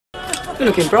You're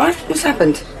looking bright. What's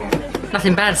happened?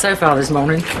 Nothing bad so far this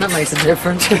morning. That makes a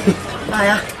difference.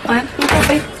 Hiya. Hiya.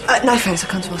 Coffee? No thanks, I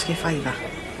come to ask you a favour.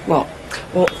 What?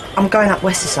 Well, I'm going up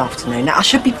west this afternoon. Now, I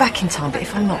should be back in time, but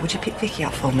if I'm not, would you pick Vicky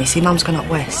up for me? See, Mum's gone up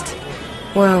west.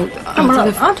 Well,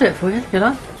 I'll do it for you, you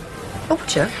know. Oh,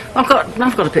 would you? I've got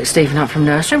to pick Stephen up from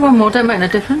nursery. One more, don't make no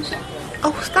difference.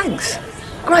 Oh, thanks.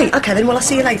 Great, OK then, well, I'll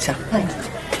see you later. Thanks.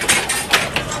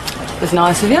 It was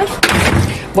nice of you.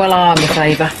 Well, I'm a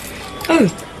favour. Who?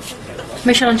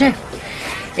 Michelle and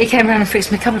Jeff. He came round and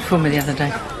fixed my cupboard for me the other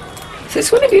day.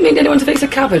 Since when have you needed anyone to fix a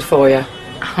cupboard for you?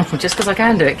 Oh, just because I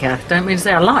can do it, Kath. Don't mean to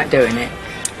say I like doing it.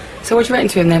 So what do you reckon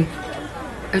to him then?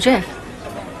 Oh, Jeff.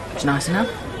 It's nice enough.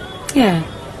 Yeah.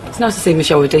 It's nice to see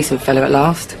Michelle with a decent fellow at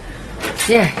last.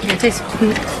 Yeah, it is.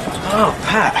 Oh,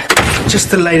 Pat.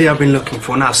 Just the lady I've been looking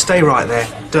for. Now, stay right there.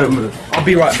 Don't move. I'll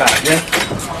be right back, yeah?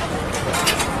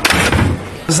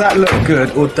 Does that look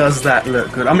good, or does that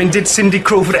look good? I mean, did Cindy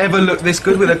Crawford ever look this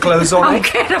good with her clothes on? Oh,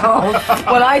 get off.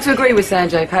 Well, I hate to agree with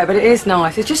Sanjay, Pat, but it is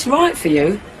nice. It's just right for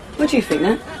you. What do you think,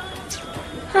 Nat?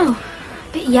 Oh,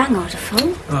 a bit young, I'd have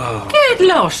thought. Oh. Get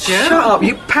lost, you. Shut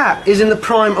up. Pat is in the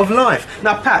prime of life.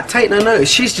 Now, Pat, take no notice.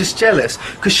 She's just jealous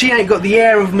because she ain't got the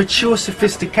air of mature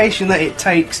sophistication that it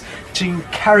takes to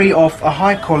carry off a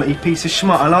high-quality piece of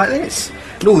schmutter like this.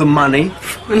 And all the money.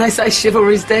 When they say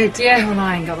chivalry's dead. Yeah, well,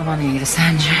 I ain't got the money either,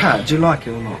 Sanjay. Pat, do you like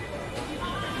it or not?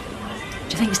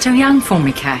 Do you think it's too young for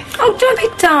me, Kath? Oh, don't be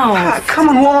dull. Pat, come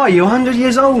on, why are you? 100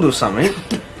 years old or something?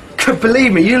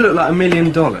 Believe me, you look like $1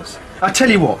 million. I tell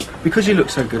you what, because you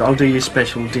look so good, I'll do you a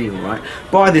special deal, right?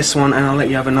 Buy this one and I'll let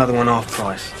you have another one half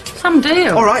price. Some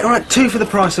deal. All right, 2 for the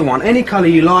price of 1. Any colour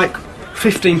you like,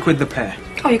 15 quid the pair.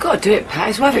 Oh, you've got to do it, Pat.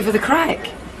 It's worth it for the crack.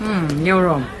 You're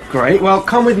on. Great, well,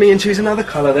 come with me and choose another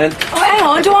colour then. Oh, hang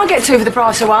on. Do I get 2 for the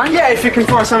price of 1? Yeah, if you can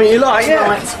find something you like, yeah.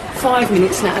 Right. 5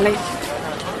 minutes, Natalie.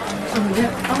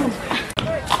 Oh.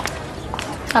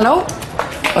 Hello?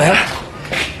 Oh, yeah?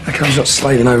 How come you're not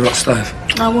slaving over that stove?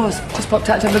 I was. Just popped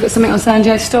out to have a look at something on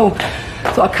Sanjay's stall.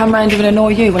 Thought I'd come round and annoy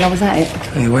you while I was at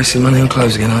it. You're wasting money on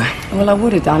clothes again, are you? Well, I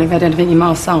would have done if I had anything in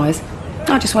my size.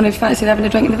 I just wondered if you fancied having a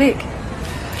drink in the Vic.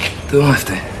 Do I have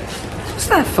to? What's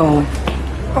that for?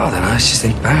 I don't know, it's just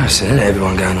embarrassing, isn't it?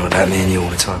 Everyone going on about me and you all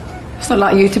the time. It's not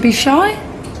like you to be shy.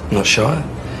 I'm not shy.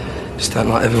 Just don't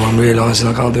like everyone realising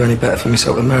I can't do any better for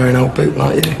myself than marry an old boot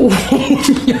like you.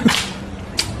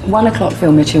 1 o'clock,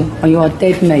 Phil Mitchell, or you are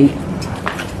dead meat.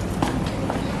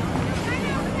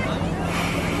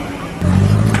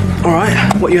 All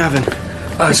right, what are you having?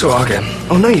 Oh, it's all right again.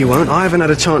 Oh, no, you won't. I haven't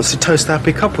had a chance to toast our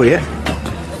big couple yet.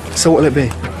 So what'll it be?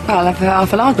 I'll have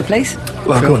half a lager, please.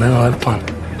 Well, go on then, I'll have a pint.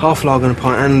 Half lager and a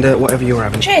pint, and whatever you're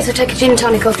having. Cheers, I'll take a gin and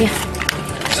tonic off you.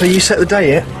 So you set the day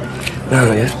yet? No,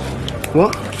 not yet.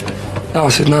 What? No, I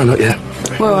said no, not yet.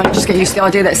 Well, I just get used to the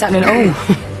idea that it's happening at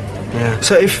all. Yeah.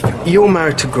 So if you're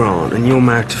married to Grant and you're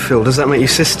married to Phil, does that make you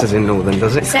sisters-in-law then,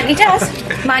 does it? Certainly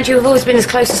does. Mind you, we've always been as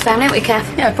close as family, haven't we,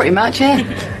 Kath? Yeah, pretty much, yeah.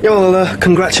 Yeah, well,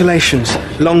 congratulations.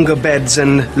 Longer beds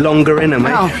and longer inner,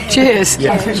 mate. Oh, cheers.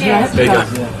 Yeah. Cheers. There you go.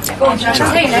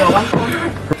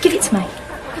 Give it to me.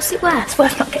 What's it worth? It's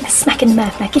worth not getting a smack in the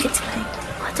mouth. Now, give it to me.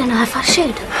 I don't know if I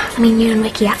should. I mean, you and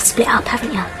Ricky have split up,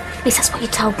 haven't you? At least that's what you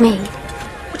told me.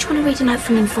 What do you want to read a note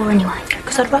from him for, anyway?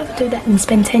 Because I'd rather do that than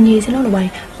spend 10 years in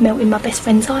Holloway melting my best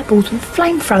friend's eyeballs with a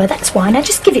flamethrower, that's why. Now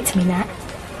just give it to me, Nat.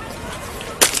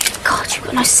 God, you've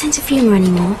got no sense of humour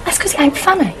anymore. That's because it ain't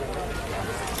funny.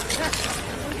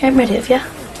 You ain't read it, have you?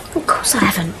 Well, of course I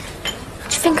haven't. What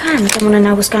do you think I am? I don't want to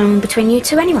know what's going on between you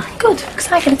two anyway. Good, because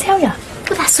I ain't going to tell you.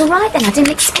 Well, that's all right then. I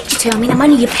didn't expect you to. I mean, I'm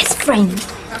only your best friend.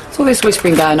 What's all this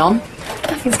whispering going on?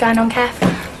 Nothing's going on, Kath.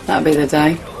 That'll be the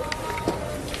day.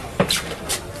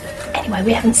 Anyway,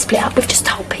 we haven't split up. We've just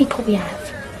told people we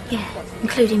have. Yeah,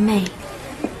 including me.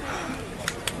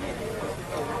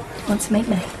 Want to meet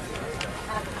me?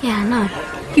 Yeah, I know.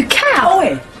 You cow!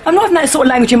 Oi! I'm not having that sort of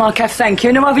language in my cafe, thank you.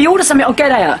 And if you order something, I'll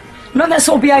get out. I'm not having that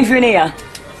sort of behaviour in here.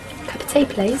 Cup of tea,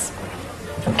 please.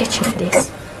 I'll get you for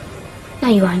this. No,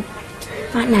 you won't.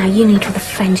 Right now, you need all the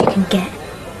friends you can get.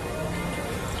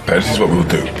 This is what we'll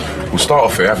do. We'll start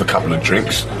off here, have a couple of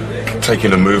drinks, take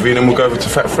in a movie, and then we'll go over to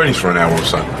Fat Freddy's for an hour or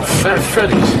so. Fat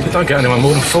Freddy's? You don't get anyone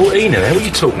more than 14 in there. What are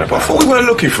you talking But I about? thought we weren't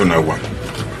looking for no one.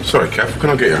 Sorry, Kath, what can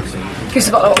I get you? Give us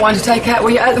a bottle of wine to take out. Were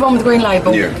you at the one with the green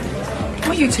label? Yeah.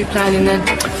 What are you two planning then?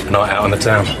 A night out on the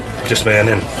town. Just me and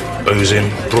him. Boozing,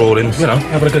 brawling, you know,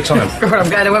 having a good time. Well, I'm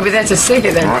glad I won't be there to see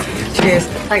it then. All right. Cheers.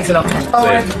 Thanks a lot.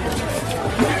 Bye.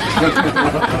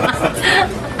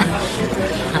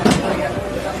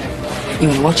 You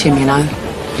want to watch him, you know.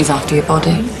 He's after your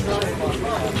body.